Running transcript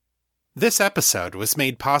This episode was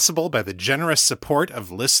made possible by the generous support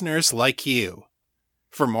of listeners like you.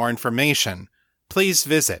 For more information, please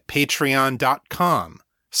visit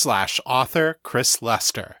patreon.com/author Chris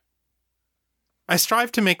Lester. I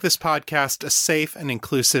strive to make this podcast a safe and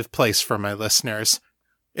inclusive place for my listeners.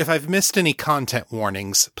 If I've missed any content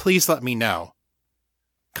warnings, please let me know.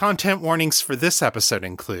 Content warnings for this episode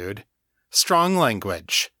include strong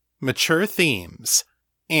language, mature themes,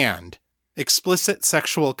 and explicit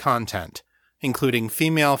sexual content, including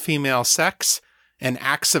female-female sex and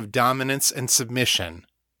acts of dominance and submission.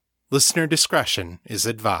 Listener discretion is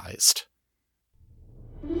advised.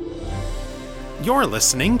 You're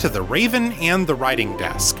listening to The Raven and the Writing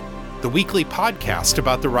Desk, the weekly podcast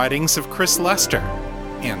about the writings of Chris Lester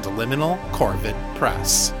and Liminal Corvid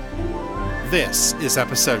Press. This is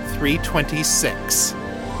episode 326.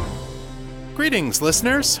 Greetings,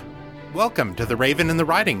 listeners! Welcome to The Raven and the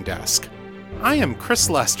Writing Desk. I am Chris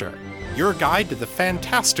Lester, your guide to the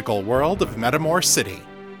fantastical world of Metamor City.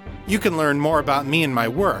 You can learn more about me and my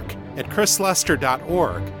work at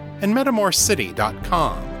chrislester.org and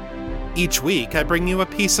metamorcity.com. Each week I bring you a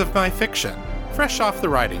piece of my fiction, fresh off the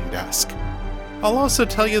writing desk. I'll also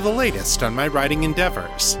tell you the latest on my writing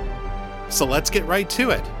endeavors. So let's get right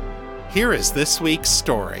to it. Here is this week's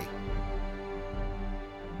story.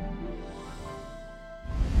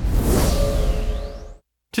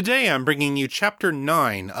 Today I'm bringing you Chapter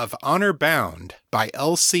 9 of Honor Bound by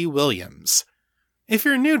L.C. Williams. If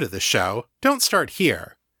you're new to the show, don't start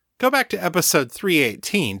here. Go back to episode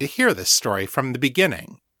 318 to hear this story from the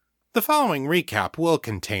beginning. The following recap will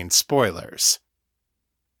contain spoilers.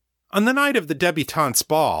 On the night of the debutante's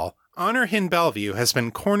ball, Honor Hin Bellevue has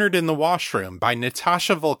been cornered in the washroom by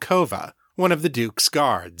Natasha Volkova, one of the Duke's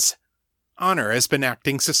guards. Honor has been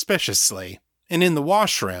acting suspiciously, and in the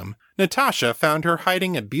washroom, Natasha found her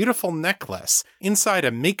hiding a beautiful necklace inside a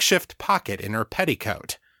makeshift pocket in her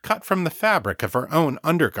petticoat, cut from the fabric of her own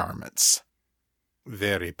undergarments.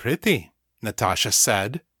 "Very pretty," Natasha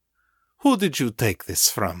said. "Who did you take this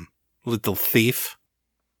from, little thief?"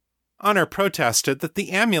 Honor protested that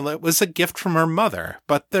the amulet was a gift from her mother,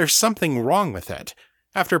 but there's something wrong with it.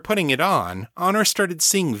 After putting it on, Honor started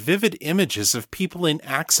seeing vivid images of people in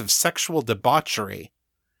acts of sexual debauchery.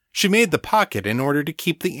 She made the pocket in order to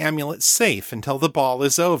keep the amulet safe until the ball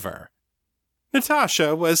is over.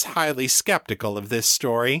 Natasha was highly skeptical of this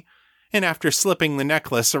story, and after slipping the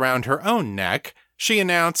necklace around her own neck, she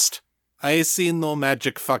announced, "I see no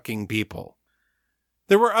magic fucking people."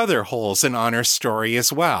 There were other holes in Honor's story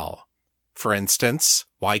as well. For instance,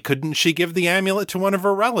 why couldn't she give the amulet to one of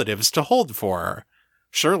her relatives to hold for her?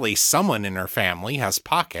 Surely someone in her family has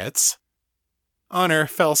pockets. Honor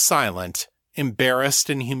fell silent, embarrassed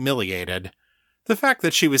and humiliated. The fact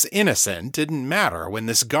that she was innocent didn't matter when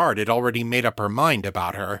this guard had already made up her mind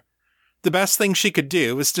about her. The best thing she could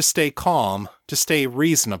do was to stay calm, to stay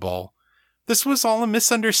reasonable. This was all a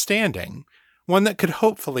misunderstanding, one that could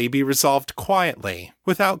hopefully be resolved quietly,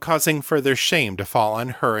 without causing further shame to fall on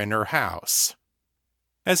her and her house.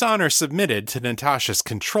 As Honor submitted to Natasha's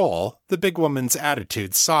control, the big woman's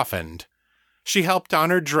attitude softened. She helped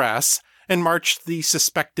Honor dress and marched the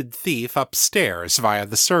suspected thief upstairs via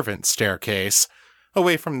the servant staircase,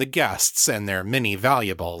 away from the guests and their many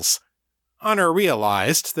valuables. Honor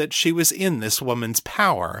realized that she was in this woman's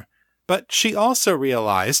power, but she also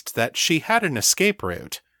realized that she had an escape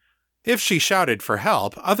route. If she shouted for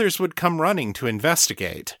help, others would come running to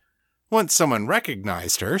investigate. Once someone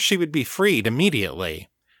recognized her, she would be freed immediately.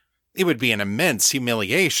 It would be an immense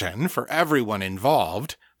humiliation for everyone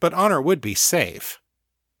involved, but Honor would be safe.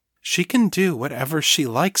 "She can do whatever she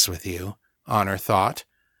likes with you," Honor thought,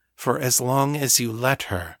 "for as long as you let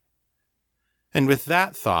her." And with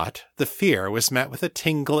that thought, the fear was met with a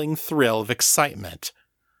tingling thrill of excitement.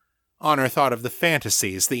 Honor thought of the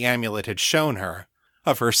fantasies the amulet had shown her,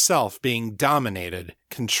 of herself being dominated,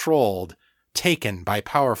 controlled, taken by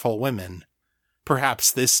powerful women.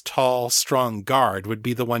 Perhaps this tall, strong guard would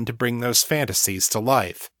be the one to bring those fantasies to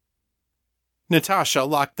life. Natasha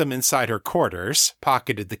locked them inside her quarters,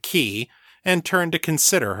 pocketed the key, and turned to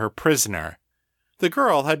consider her prisoner. The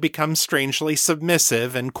girl had become strangely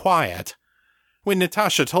submissive and quiet. When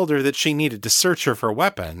Natasha told her that she needed to search her for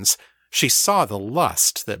weapons, she saw the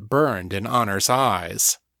lust that burned in Honor's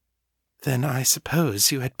eyes. "Then I suppose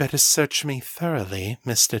you had better search me thoroughly,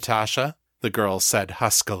 Miss Natasha," the girl said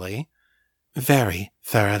huskily. "Very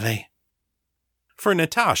thoroughly." For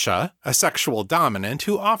Natasha, a sexual dominant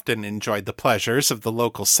who often enjoyed the pleasures of the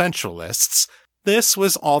local sensualists, this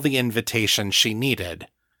was all the invitation she needed.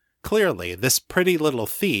 Clearly, this pretty little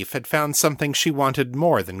thief had found something she wanted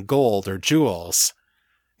more than gold or jewels.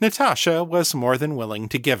 Natasha was more than willing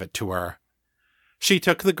to give it to her. She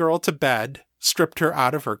took the girl to bed, stripped her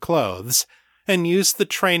out of her clothes, and used the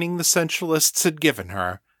training the sensualists had given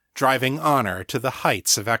her, driving Honor to the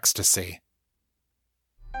heights of ecstasy.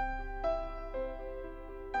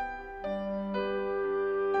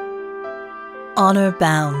 Honor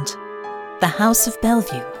Bound, The House of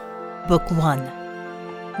Bellevue, Book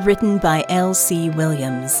 1. Written by L.C.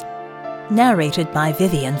 Williams. Narrated by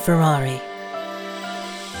Vivian Ferrari.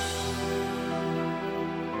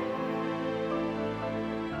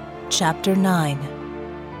 Chapter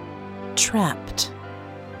 9. Trapped.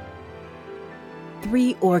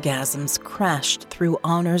 3 orgasms crashed through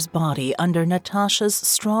Honor's body under Natasha's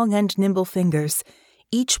strong and nimble fingers,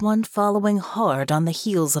 each one following hard on the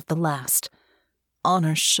heels of the last.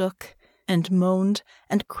 Honor shook and moaned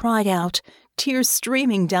and cried out, tears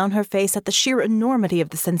streaming down her face at the sheer enormity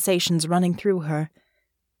of the sensations running through her.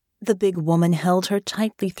 The big woman held her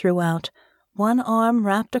tightly throughout, one arm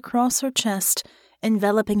wrapped across her chest,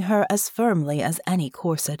 enveloping her as firmly as any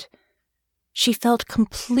corset. She felt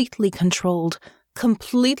completely controlled,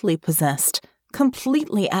 completely possessed,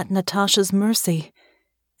 completely at Natasha's mercy,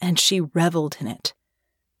 and she reveled in it.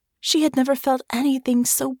 She had never felt anything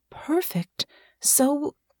so perfect,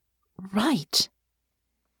 so right.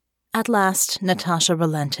 At last, Natasha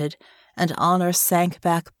relented, and Honor sank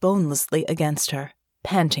back bonelessly against her,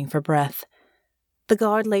 panting for breath. The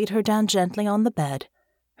guard laid her down gently on the bed,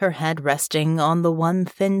 her head resting on the one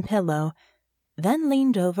thin pillow, then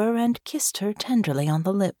leaned over and kissed her tenderly on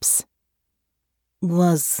the lips.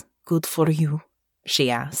 "Was good for you?" she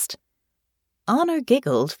asked. Honor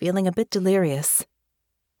giggled, feeling a bit delirious.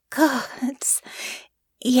 "Gods,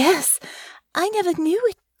 yes, I never knew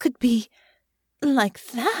it could be like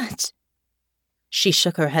that." She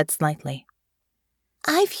shook her head slightly.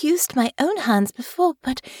 "I've used my own hands before,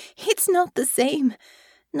 but it's not the same.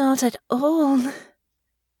 Not at all."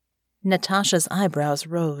 Natasha's eyebrows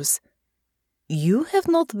rose. "You have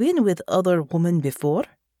not been with other women before?"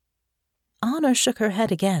 Honor shook her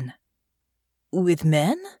head again. "With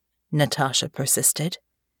men?" Natasha persisted.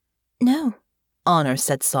 "No," Honor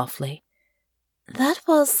said softly.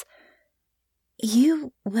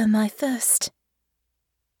 You were my first."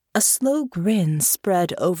 A slow grin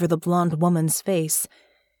spread over the blonde woman's face.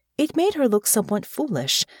 It made her look somewhat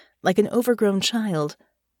foolish, like an overgrown child.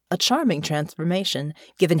 A charming transformation,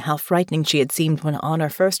 given how frightening she had seemed when Honor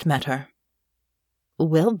first met her.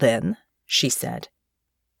 "Well then," she said,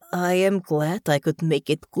 "I am glad I could make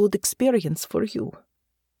it a good experience for you."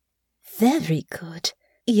 "Very good,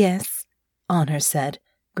 yes," Honor said,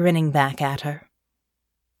 grinning back at her.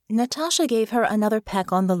 Natasha gave her another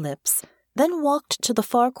peck on the lips, then walked to the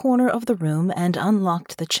far corner of the room and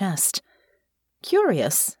unlocked the chest.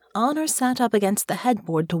 Curious, Honor sat up against the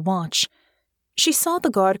headboard to watch. She saw the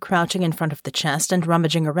guard crouching in front of the chest and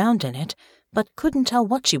rummaging around in it, but couldn't tell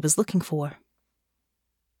what she was looking for.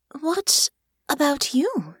 "What about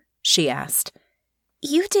you?" she asked.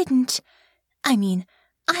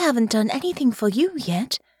 I haven't done anything for you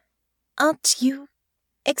yet. Aren't you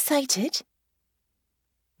excited?"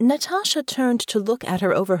 Natasha turned to look at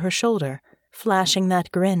her over her shoulder, flashing that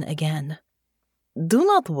grin again. "Do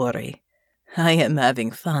not worry. I am having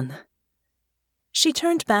fun." She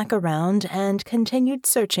turned back around and continued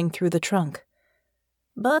searching through the trunk.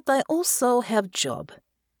 "But I also have job.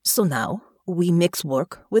 So now we mix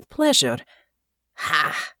work with pleasure.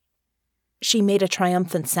 Ha!" She made a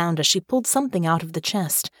triumphant sound as she pulled something out of the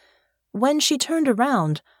chest. When she turned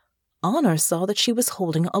around, Honor saw that she was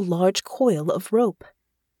holding a large coil of rope.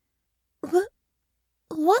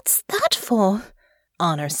 "What's that for?"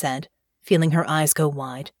 Honor said, feeling her eyes go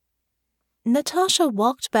wide. Natasha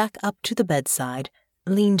walked back up to the bedside,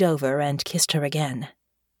 leaned over and kissed her again.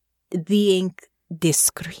 "Being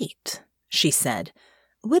discreet," she said,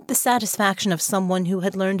 with the satisfaction of someone who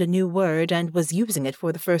had learned a new word and was using it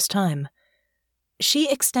for the first time. She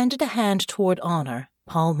extended a hand toward Honor,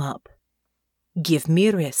 palm up. "Give me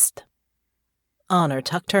wrist." Honor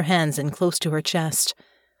tucked her hands in close to her chest.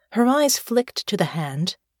 Her eyes flicked to the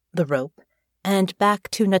hand, the rope, and back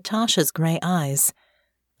to Natasha's gray eyes.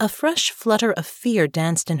 A fresh flutter of fear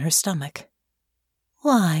danced in her stomach.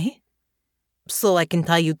 "Why?" "So I can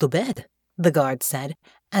tie you to bed," the guard said,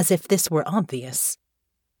 as if this were obvious.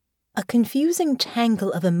 A confusing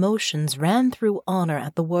tangle of emotions ran through Honor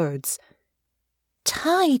at the words.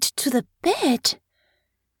 "Tied to the bed?"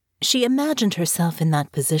 She imagined herself in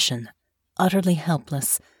that position, utterly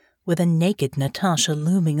helpless, with a naked Natasha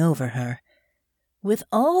looming over her. With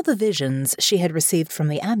all the visions she had received from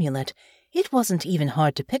the amulet, it wasn't even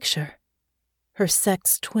hard to picture. Her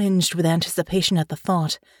sex twinged with anticipation at the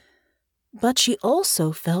thought. But she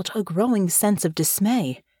also felt a growing sense of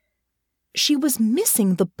dismay. She was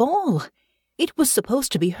missing the ball. It was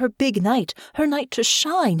supposed to be her big night, her night to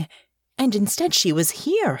shine, and instead she was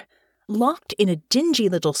here, locked in a dingy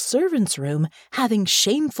little servant's room, having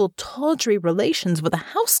shameful, tawdry relations with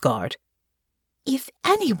a house guard. If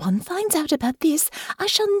anyone finds out about this, I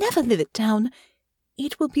shall never live it down.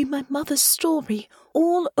 It will be my mother's story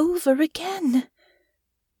all over again.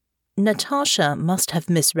 Natasha must have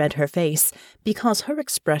misread her face, because her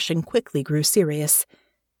expression quickly grew serious.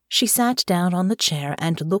 She sat down on the chair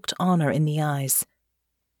and looked Honor in the eyes.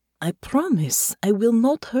 I promise I will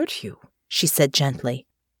not hurt you, she said gently.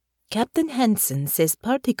 Captain Henson says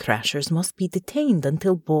party crashers must be detained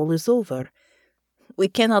until ball is over. We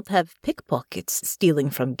cannot have pickpockets stealing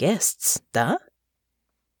from guests, duh?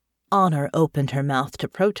 Honor opened her mouth to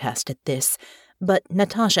protest at this, but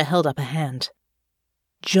Natasha held up a hand.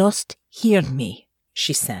 Just hear me,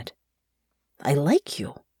 she said. I like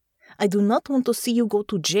you. I do not want to see you go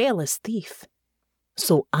to jail as thief.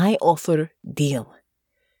 So I offer deal.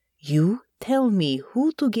 You tell me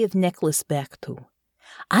who to give necklace back to.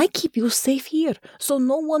 I keep you safe here, so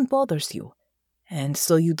no one bothers you, and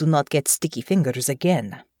so you do not get sticky fingers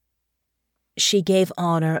again. She gave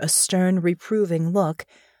Honor a stern, reproving look,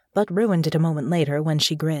 but ruined it a moment later when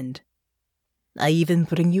she grinned. I even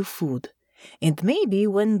bring you food, and maybe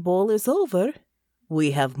when ball is over,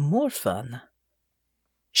 we have more fun.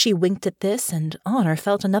 She winked at this, and Honor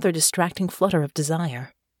felt another distracting flutter of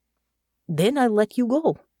desire. Then I let you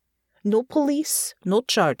go. No police, no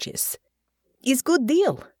charges. Is good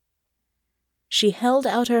deal. She held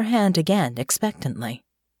out her hand again, expectantly.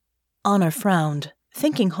 Honor frowned,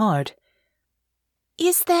 thinking hard.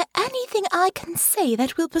 Is there anything I can say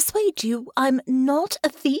that will persuade you I'm not a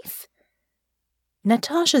thief?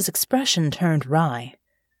 Natasha's expression turned wry.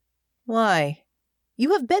 Why?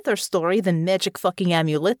 You have better story than magic fucking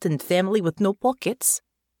amulet and family with no pockets.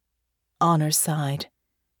 Honor sighed.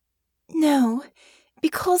 No,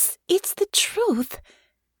 because it's the truth.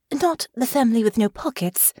 Not the family with no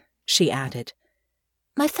pockets, she added.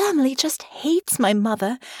 My family just hates my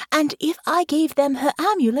mother, and if I gave them her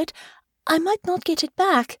amulet, I might not get it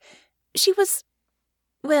back. She was...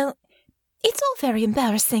 well, it's all very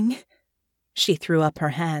embarrassing. She threw up her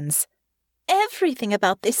hands. Everything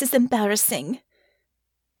about this is embarrassing.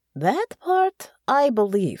 That part I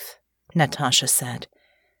believe, Natasha said.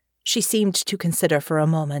 She seemed to consider for a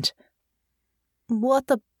moment.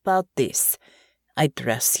 What about this? I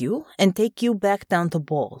dress you and take you back down to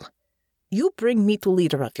ball. You bring me to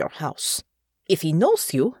leader of your house. If he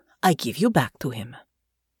knows you, I give you back to him.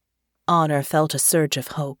 Honor felt a surge of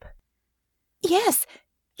hope. Yes,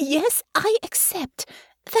 I accept.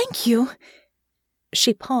 Thank you.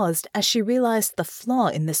 She paused as she realized the flaw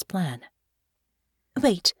in this plan.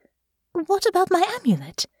 Wait, what about my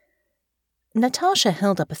amulet? Natasha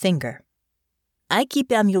held up a finger. I keep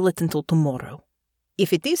the amulet until tomorrow.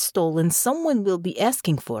 If it is stolen, someone will be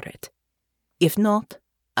asking for it. If not,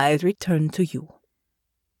 I return to you.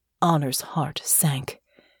 Honor's heart sank.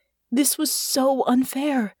 This was so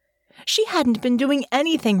unfair. She hadn't been doing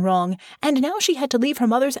anything wrong, and now she had to leave her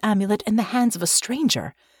mother's amulet in the hands of a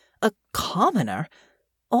stranger, a commoner,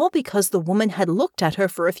 all because the woman had looked at her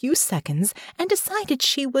for a few seconds and decided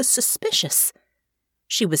she was suspicious.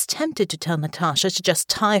 She was tempted to tell Natasha to just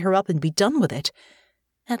tie her up and be done with it.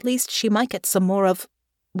 At least she might get some more of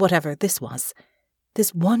whatever this was,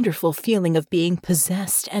 this wonderful feeling of being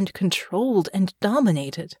possessed and controlled and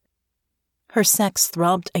dominated. Her sex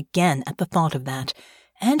throbbed again at the thought of that,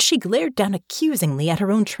 and she glared down accusingly at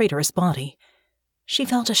her own traitorous body. She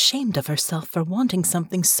felt ashamed of herself for wanting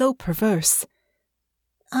something so perverse.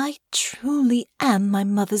 I truly am my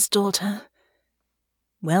mother's daughter.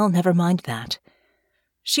 Well, never mind that.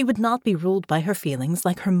 She would not be ruled by her feelings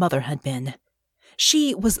like her mother had been.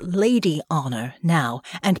 She was Lady Honor now,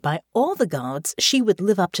 and by all the gods she would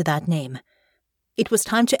live up to that name. It was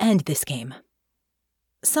time to end this game.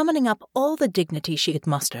 Summoning up all the dignity she could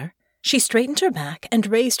muster, she straightened her back and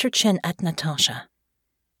raised her chin at Natasha.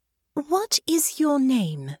 What is your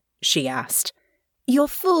name? She asked. Your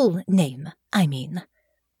full name, I mean.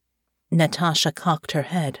 Natasha cocked her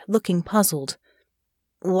head, looking puzzled.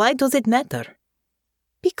 Why does it matter?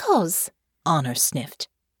 Because, Honor sniffed.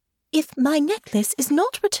 If my necklace is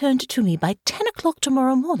not returned to me by 10 o'clock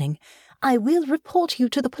tomorrow morning, I will report you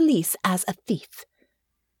to the police as a thief.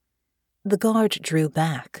 The guard drew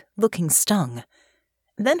back, looking stung.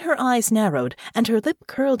 Then her eyes narrowed, and her lip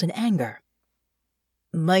curled in anger.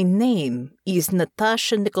 My name is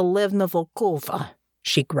Natasha Nikolaevna Volkova,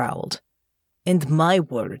 she growled. And my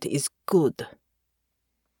word is good.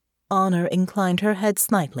 Honor inclined her head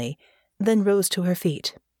slightly, then rose to her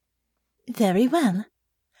feet. "Very well.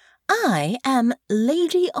 I am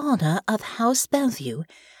Lady Honor of House Bellevue,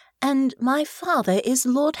 and my father is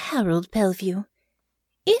Lord Harold Bellevue.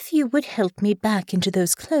 If you would help me back into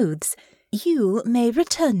those clothes, you may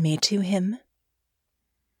return me to him."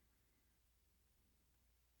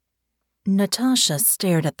 Natasha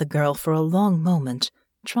stared at the girl for a long moment,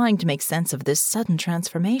 trying to make sense of this sudden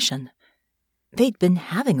transformation. They'd been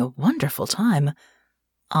having a wonderful time.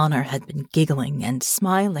 Honor had been giggling and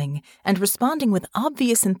smiling and responding with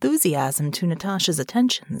obvious enthusiasm to Natasha's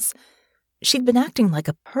attentions. She'd been acting like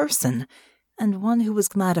a person, and one who was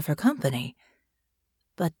glad of her company.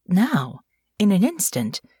 But now, in an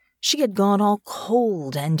instant, she had gone all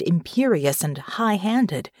cold and imperious and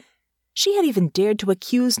high-handed. She had even dared to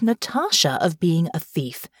accuse Natasha of being a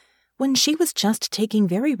thief, when she was just taking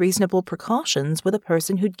very reasonable precautions with a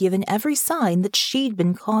person who'd given every sign that she'd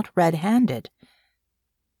been caught red-handed.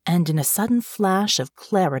 And in a sudden flash of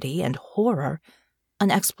clarity and horror,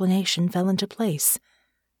 an explanation fell into place.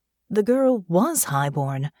 The girl was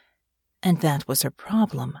highborn, and that was her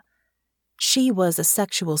problem. She was a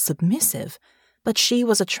sexual submissive, but she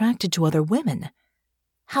was attracted to other women.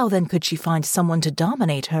 How then could she find someone to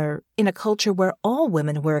dominate her in a culture where all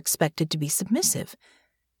women were expected to be submissive?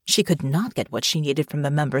 She could not get what she needed from the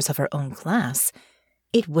members of her own class.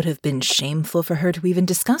 It would have been shameful for her to even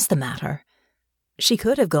discuss the matter. She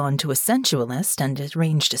could have gone to a sensualist and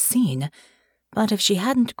arranged a scene, but if she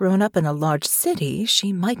hadn't grown up in a large city,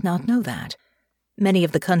 she might not know that. Many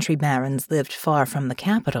of the country barons lived far from the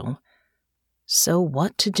capital. So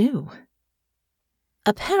what to do?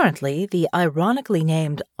 Apparently, the ironically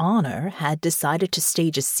named Honor had decided to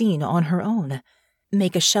stage a scene on her own,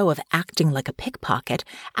 make a show of acting like a pickpocket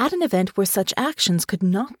at an event where such actions could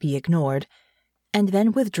not be ignored, and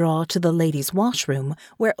then withdraw to the ladies' washroom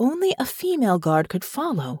where only a female guard could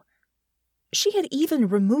follow. She had even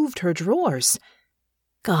removed her drawers.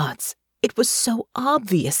 Gods, it was so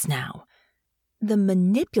obvious now. The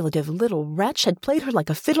manipulative little wretch had played her like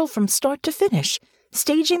a fiddle from start to finish,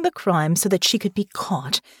 staging the crime so that she could be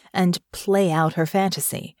caught and play out her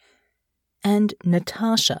fantasy. And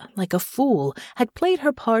Natasha, like a fool, had played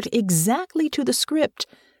her part exactly to the script,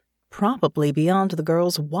 probably beyond the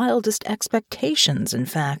girl's wildest expectations, in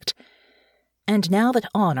fact. And now that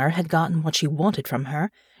Honor had gotten what she wanted from her,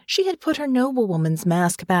 she had put her noblewoman's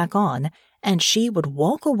mask back on, and she would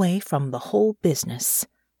walk away from the whole business.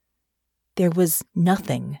 There was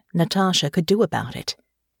nothing Natasha could do about it.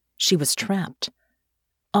 She was trapped.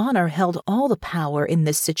 Honor held all the power in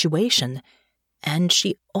this situation, and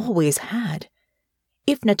she always had.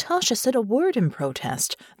 If Natasha said a word in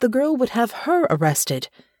protest, the girl would have her arrested,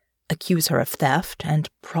 accuse her of theft, and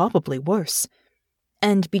probably worse.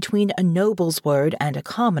 And between a noble's word and a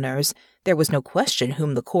commoner's, there was no question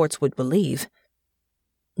whom the courts would believe.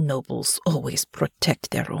 Nobles always protect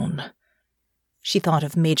their own. She thought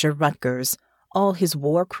of Major Rutgers, all his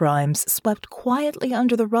war crimes swept quietly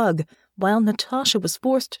under the rug, while Natasha was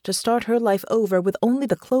forced to start her life over with only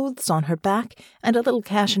the clothes on her back and a little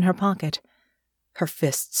cash in her pocket. Her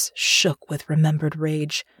fists shook with remembered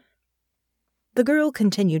rage. The girl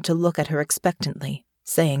continued to look at her expectantly,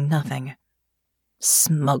 saying nothing.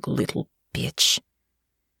 Smug little bitch.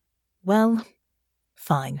 Well,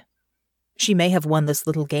 fine. She may have won this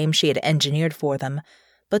little game she had engineered for them,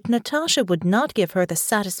 but Natasha would not give her the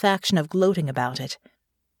satisfaction of gloating about it.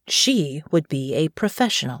 She would be a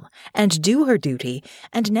professional and do her duty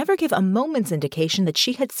and never give a moment's indication that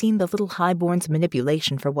she had seen the little highborn's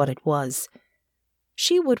manipulation for what it was.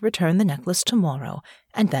 She would return the necklace tomorrow,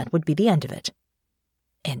 and that would be the end of it.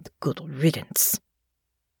 And good riddance.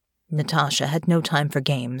 Natasha had no time for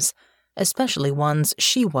games, especially ones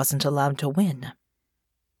she wasn't allowed to win.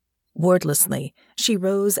 Wordlessly, she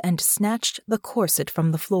rose and snatched the corset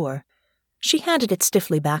from the floor. She handed it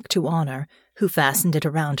stiffly back to Honor, who fastened it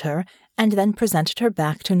around her, and then presented her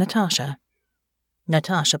back to Natasha.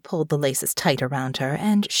 Natasha pulled the laces tight around her,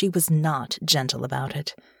 and she was not gentle about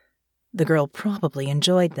it. The girl probably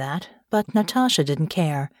enjoyed that, but Natasha didn't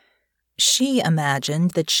care. She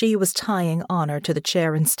imagined that she was tying Honor to the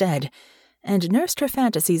chair instead, and nursed her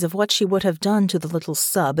fantasies of what she would have done to the little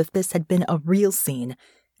sub if this had been a real scene,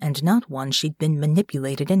 and not one she'd been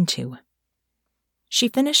manipulated into. She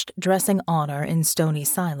finished dressing Honor in stony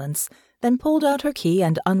silence, then pulled out her key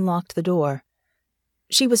and unlocked the door.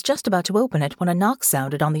 She was just about to open it when a knock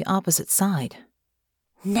sounded on the opposite side.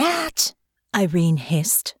 "Nat!" Irene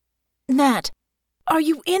hissed. "Nat, are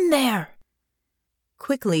you in there?"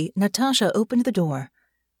 Quickly, Natasha opened the door.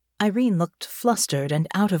 Irene looked flustered and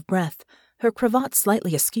out of breath, her cravat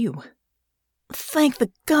slightly askew. "Thank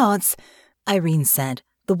the gods," Irene said,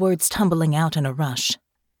 the words tumbling out in a rush.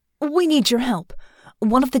 "We need your help.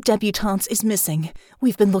 One of the debutantes is missing.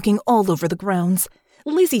 We've been looking all over the grounds.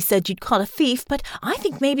 Lizzie said you'd caught a thief, but I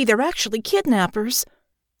think maybe they're actually kidnappers."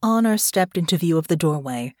 Honor stepped into view of the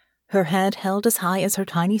doorway, her head held as high as her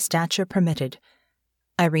tiny stature permitted.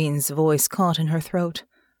 Irene's voice caught in her throat,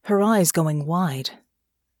 her eyes going wide.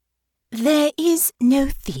 "There is no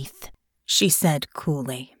thief," she said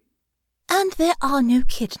coolly. "And there are no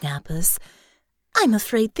kidnappers. I'm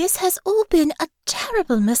afraid this has all been a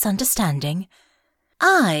terrible misunderstanding.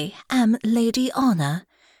 I am Lady Honor,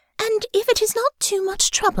 and if it is not too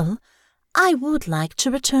much trouble, I would like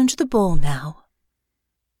to return to the ball now."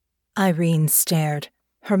 Irene stared,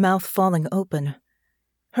 her mouth falling open.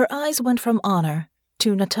 Her eyes went from Honor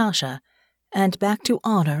to Natasha, and back to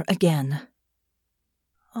Honor again.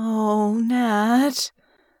 "Oh, Nat."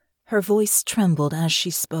 Her voice trembled as she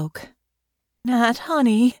spoke. "Nat,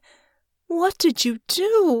 honey, what did you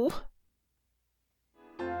do?"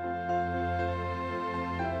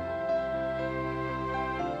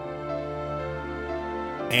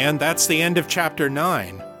 And that's the end of Chapter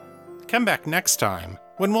 9. Come back next time,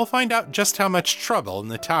 when we'll find out just how much trouble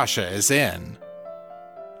Natasha is in.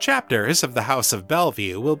 Chapters of The House of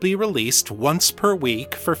Bellevue will be released once per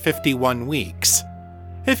week for 51 weeks.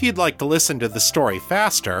 If you'd like to listen to the story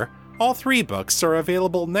faster, all 3 books are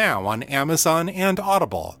available now on Amazon and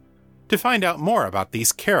Audible. To find out more about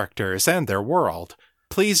these characters and their world,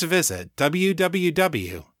 please visit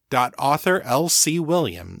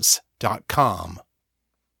www.authorlcwilliams.com.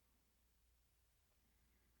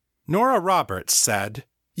 Nora Roberts said,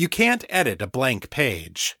 "You can't edit a blank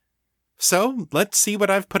page." So, let's see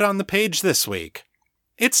what I've put on the page this week.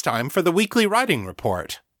 It's time for the weekly writing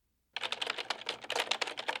report.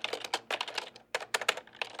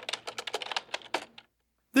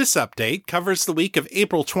 This update covers the week of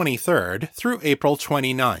April 23rd through April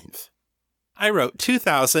 29th. I wrote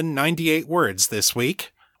 2,098 words this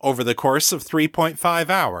week, over the course of 3.5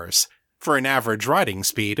 hours, for an average writing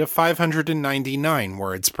speed of 599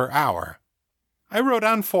 words per hour. I wrote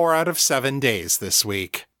on 4 out of 7 days this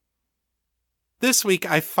week. This week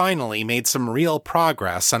I finally made some real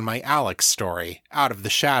progress on my Alex story, Out of the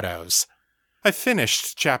Shadows. I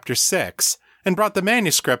finished Chapter 6, and brought the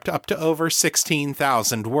manuscript up to over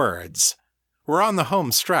 16,000 words. We're on the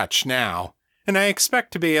home stretch now, and I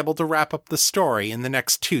expect to be able to wrap up the story in the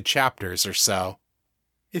next 2 chapters or so.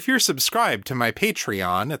 If you're subscribed to my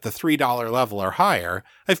Patreon at the $3 level or higher,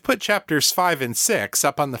 I've put Chapters 5 and 6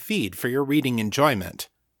 up on the feed for your reading enjoyment.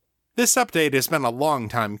 This update has been a long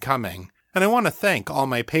time coming, and I want to thank all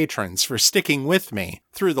my patrons for sticking with me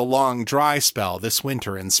through the long dry spell this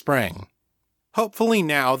winter and spring. Hopefully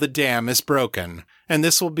now the dam is broken, and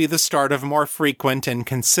this will be the start of more frequent and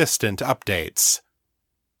consistent updates.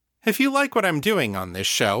 If you like what I'm doing on this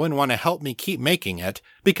show and want to help me keep making it,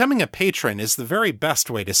 becoming a patron is the very best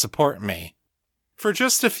way to support me. For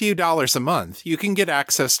just a few dollars a month, you can get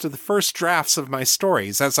access to the first drafts of my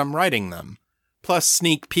stories as I'm writing them, plus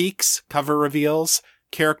sneak peeks, cover reveals,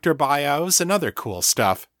 character bios, and other cool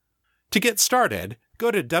stuff. To get started,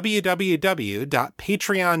 go to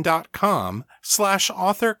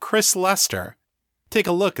www.patreon.com/author Chris Lester. Take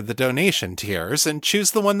a look at the donation tiers and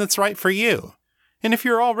choose the one that's right for you. And if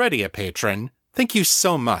you're already a patron, thank you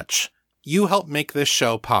so much. You help make this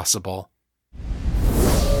show possible.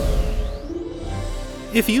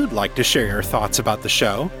 If you'd like to share your thoughts about the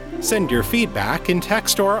show, send your feedback in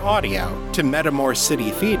text or audio to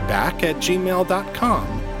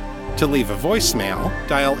metamorcityfeedback@gmail.com. To leave a voicemail,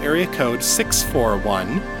 dial area code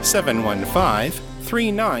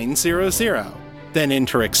 641-715-3900, then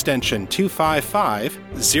enter extension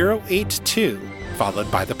 255082, followed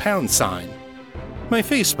by the #. My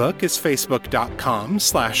Facebook is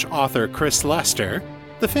facebook.com/author Chris Lester.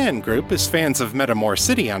 The fan group is Fans of Metamor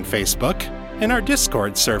City on Facebook, and our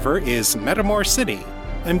Discord server is Metamor City.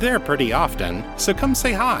 I'm there pretty often, so come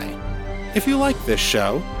say hi. If you like this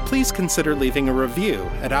show, please consider leaving a review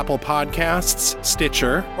at Apple Podcasts,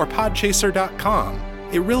 Stitcher, or Podchaser.com.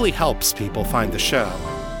 It really helps people find the show.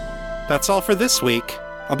 That's all for this week.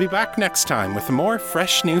 I'll be back next time with more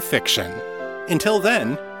fresh new fiction. Until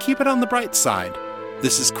then, keep it on the bright side.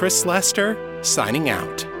 This is Chris Lester, signing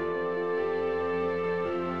out.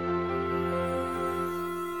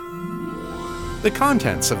 The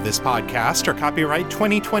contents of this podcast are copyright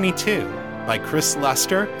 2022 by Chris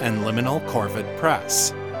Lester and Liminal Corvid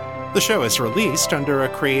Press. The show is released under a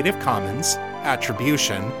Creative Commons,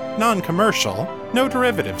 Attribution, Non-Commercial, No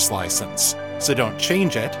Derivatives license, so don't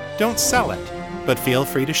change it, don't sell it, but feel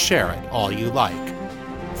free to share it all you like.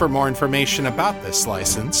 For more information about this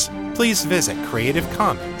license, please visit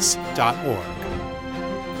creativecommons.org.